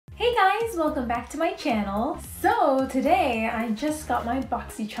Hey guys, welcome back to my channel. So today I just got my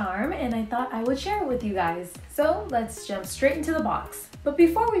Boxycharm and I thought I would share it with you guys. So let's jump straight into the box. But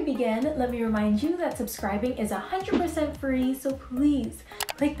before we begin, let me remind you that subscribing is 100% free, so please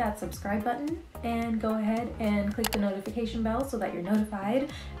click that subscribe button and go ahead and click the notification bell so that you're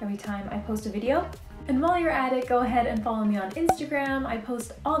notified every time I post a video. And while you're at it, go ahead and follow me on Instagram. I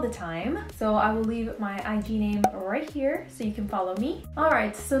post all the time. So I will leave my IG name right here so you can follow me.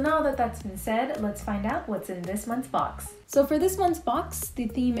 Alright, so now that that's been said, let's find out what's in this month's box. So for this month's box, the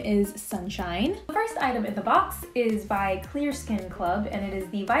theme is sunshine. The first item in the box is by Clear Skin Club and it is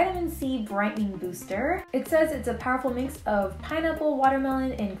the Vitamin C Brightening Booster. It says it's a powerful mix of pineapple,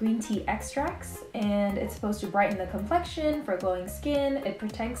 watermelon, and green tea extracts, and it's supposed to brighten the complexion for glowing skin. It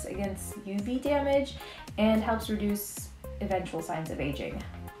protects against UV damage and helps reduce eventual signs of aging.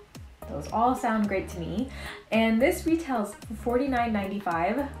 Those all sound great to me. And this retails for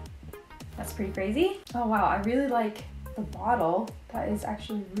 $49.95. That's pretty crazy. Oh wow, I really like the bottle. That is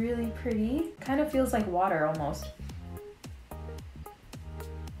actually really pretty. Kind of feels like water almost.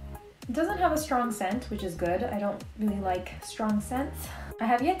 It doesn't have a strong scent, which is good. I don't really like strong scents. I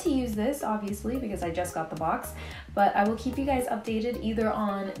have yet to use this, obviously, because I just got the box, but I will keep you guys updated either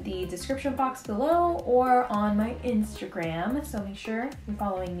on the description box below or on my Instagram, so make sure you're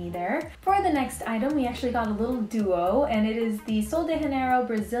following me there. For the next item, we actually got a little duo, and it is the Sol de Janeiro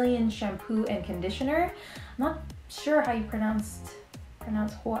Brazilian Shampoo and Conditioner. I'm not sure how you pronounce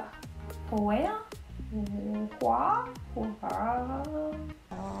Hoa?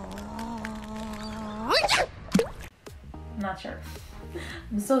 I'm not sure.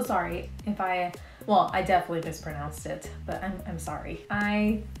 I'm so sorry if I definitely mispronounced it, but I'm sorry.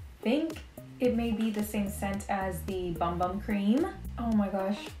 I think it may be the same scent as the Bum Bum Cream. Oh my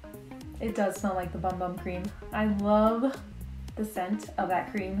gosh, it does smell like the Bum Bum Cream. I love the scent of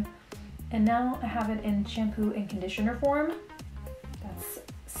that cream. And now I have it in shampoo and conditioner form. That's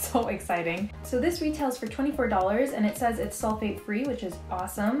so exciting. So this retails for $24 and it says it's sulfate free, which is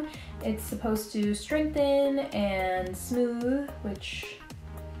awesome. It's supposed to strengthen and smooth, which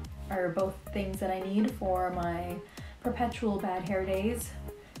are both things that I need for my perpetual bad hair days.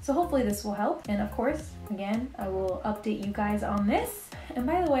 So hopefully this will help. And of course, again, I will update you guys on this. And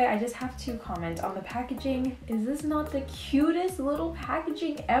by the way, I just have to comment on the packaging. Is this not the cutest little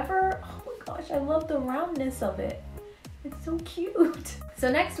packaging ever? Oh my gosh, I love the roundness of it. It's so cute.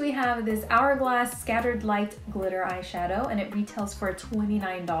 So next we have this Hourglass Scattered Light Glitter Eyeshadow and it retails for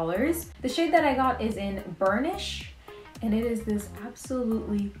 $29. The shade that I got is in Burnish and it is this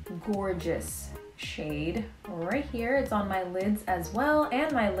absolutely gorgeous shade right here. It's on my lids as well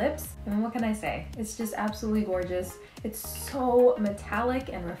and my lips. And what can I say? It's just absolutely gorgeous. It's so metallic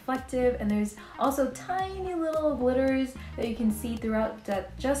and reflective, and there's also tiny little glitters that you can see throughout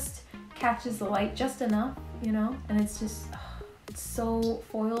that just catches the light just enough, you know? And it's just, it's so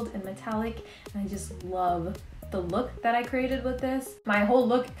foiled and metallic, and I just love the look that I created with this. My whole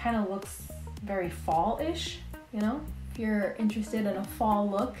look kind of looks very fall-ish, you know? If you're interested in a fall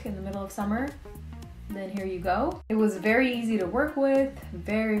look in the middle of summer, then here you go. It was very easy to work with,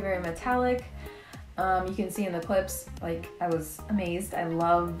 very, very metallic. You can see in the clips, like, I was amazed. I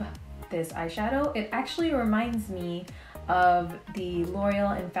love this eyeshadow. It actually reminds me of the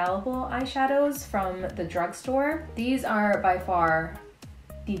L'Oreal Infallible eyeshadows from the drugstore. These are by far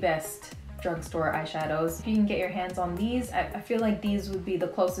the best drugstore eyeshadows. If you can get your hands on these, I feel like these would be the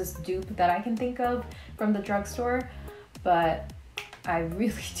closest dupe that I can think of from the drugstore, but I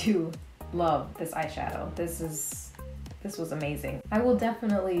really do love this eyeshadow. This was amazing. I will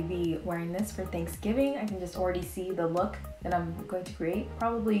definitely be wearing this for Thanksgiving. I can just already see the look that I'm going to create.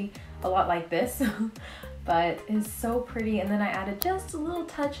 Probably a lot like this, but it's so pretty. And then I added just a little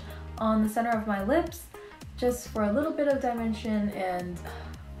touch on the center of my lips, just for a little bit of dimension, and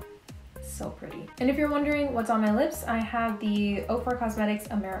so pretty. And if you're wondering what's on my lips, I have the O4 Cosmetics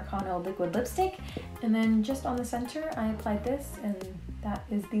Americano Liquid Lipstick, and then just on the center, I applied this, and that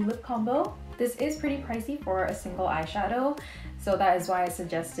is the lip combo. This is pretty pricey for a single eyeshadow, so that is why I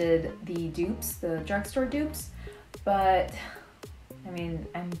suggested the dupes, the drugstore dupes, but I mean,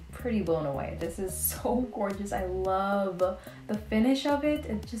 I'm pretty blown away. This is so gorgeous. I love the finish of it.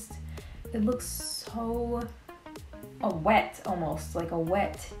 It looks so wet, almost like a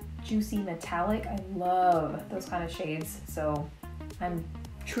wet, juicy metallic. I love those kind of shades, so I'm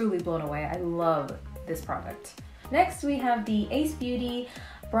truly blown away. I love this product. Next we have the Ace Beauty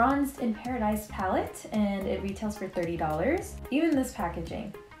Bronzed in Paradise palette, and it retails for $30. Even this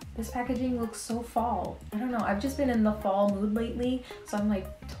packaging looks so fall. I don't know, I've just been in the fall mood lately, so I'm like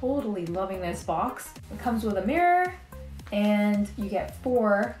totally loving this box. It comes with a mirror, and you get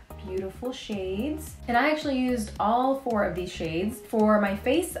 4 beautiful shades. And I actually used all 4 of these shades. For my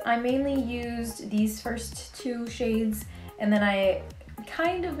face, I mainly used these first 2 shades, and then I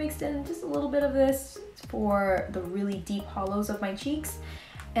kind of mixed in just a little bit of this for the really deep hollows of my cheeks.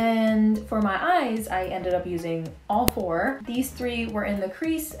 And for my eyes, I ended up using all 4. These 3 were in the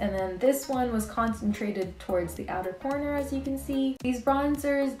crease, and then this one was concentrated towards the outer corner, as you can see. These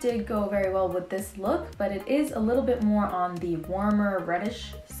bronzers did go very well with this look, but it is a little bit more on the warmer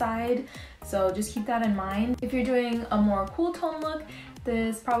reddish side, so just keep that in mind. If you're doing a more cool tone look,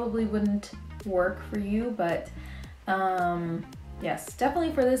 this probably wouldn't work for you, but yes,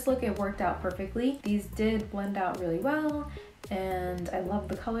 definitely for this look, it worked out perfectly. These did blend out really well, and I love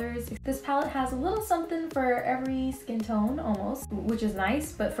the colors. This palette has a little something for every skin tone almost, which is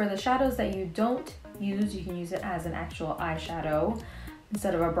nice, but for the shadows that you don't use, you can use it as an actual eyeshadow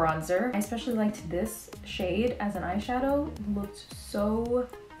instead of a bronzer. I especially liked this shade as an eyeshadow. It looked so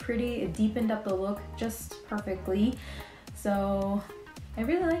pretty. It deepened up the look just perfectly. So I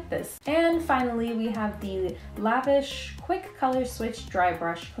really like this. And finally, we have the Lavish Quick Color Switch Dry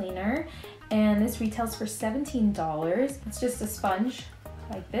Brush Cleaner. And this retails for $17. It's just a sponge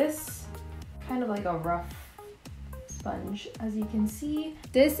like this, kind of like a rough sponge, as you can see.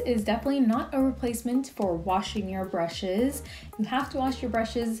 This is definitely not a replacement for washing your brushes. You have to wash your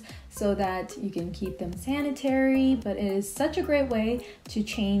brushes so that you can keep them sanitary, but it is such a great way to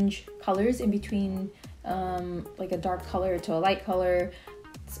change colors in between like a dark color to a light color.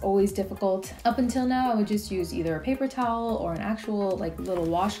 It's always difficult. Up until now, I would just use either a paper towel or an actual like little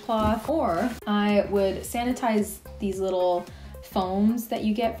washcloth, or I would sanitize these little foams that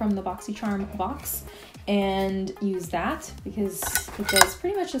you get from the Boxycharm box and use that because it does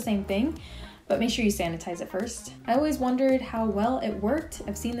pretty much the same thing, but make sure you sanitize it first. I always wondered how well it worked.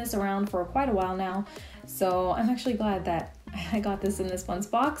 I've seen this around for quite a while now, so I'm actually glad that I got this in this month's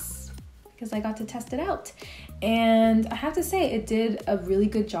box because I got to test it out. And I have to say, it did a really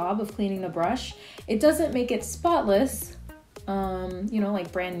good job of cleaning the brush. It doesn't make it spotless, you know,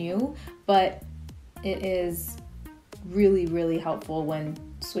 like brand new, but it is really, really helpful when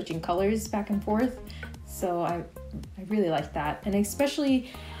switching colors back and forth. So I really like that. And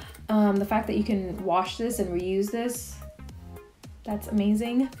especially the fact that you can wash this and reuse this, that's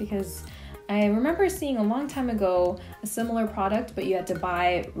amazing, because I remember seeing a long time ago a similar product, but you had to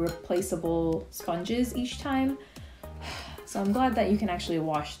buy replaceable sponges each time. So I'm glad that you can actually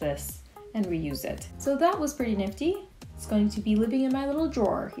wash this and reuse it. So that was pretty nifty. It's going to be living in my little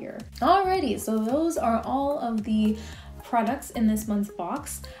drawer here. Alrighty, so those are all of the products in this month's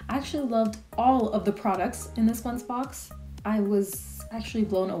box. I actually loved all of the products in this month's box. I was actually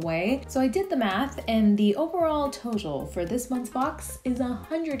blown away. So I did the math, and the overall total for this month's box is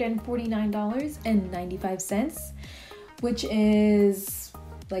 $149.95, which is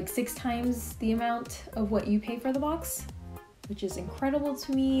like 6 times the amount of what you pay for the box, which is incredible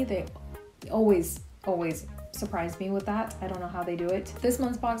to me. They always surprise me with that. I don't know how they do it. This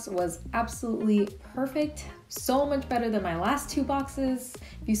month's box was absolutely perfect. So much better than my last 2 boxes.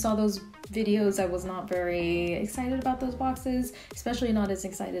 If you saw those videos, I was not very excited about those boxes, especially not as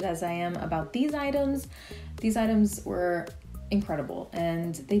excited as I am about these items. These items were incredible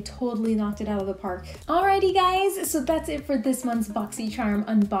and they totally knocked it out of the park. Alrighty guys, so that's it for this month's Boxycharm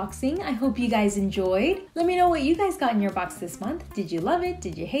unboxing. I hope you guys enjoyed. Let me know what you guys got in your box this month. Did you love it?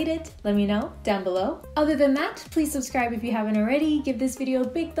 Did you hate it? Let me know down below. Other than that, please subscribe if you haven't already. Give this video a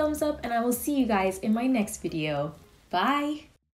big thumbs up, and I will see you guys in my next video. Bye!